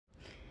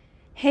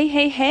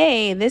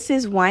Hey, this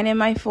is Wine in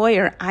My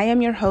Foyer. I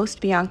am your host,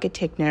 Bianca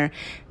Tickner.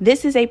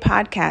 This is a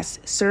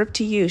podcast served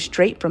to you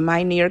straight from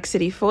my New York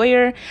City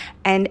foyer,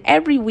 and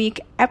every week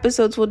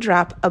episodes will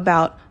drop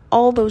about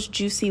all those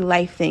juicy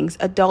life things: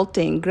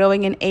 adulting,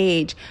 growing in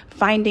age,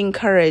 finding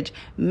courage,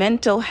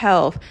 mental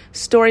health,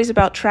 stories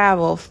about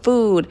travel,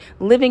 food,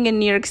 living in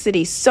New York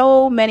City,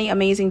 so many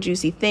amazing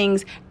juicy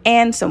things,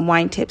 and some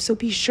wine tips. So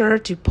be sure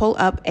to pull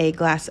up a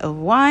glass of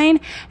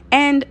wine,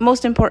 and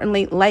most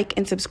importantly, like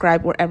and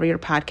subscribe wherever your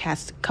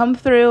podcasts come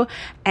through,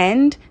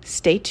 and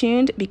stay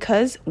tuned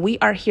because we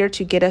are here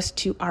to get us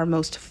to our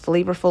most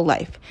flavorful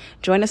life.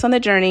 Join us on the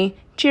journey.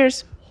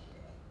 Cheers.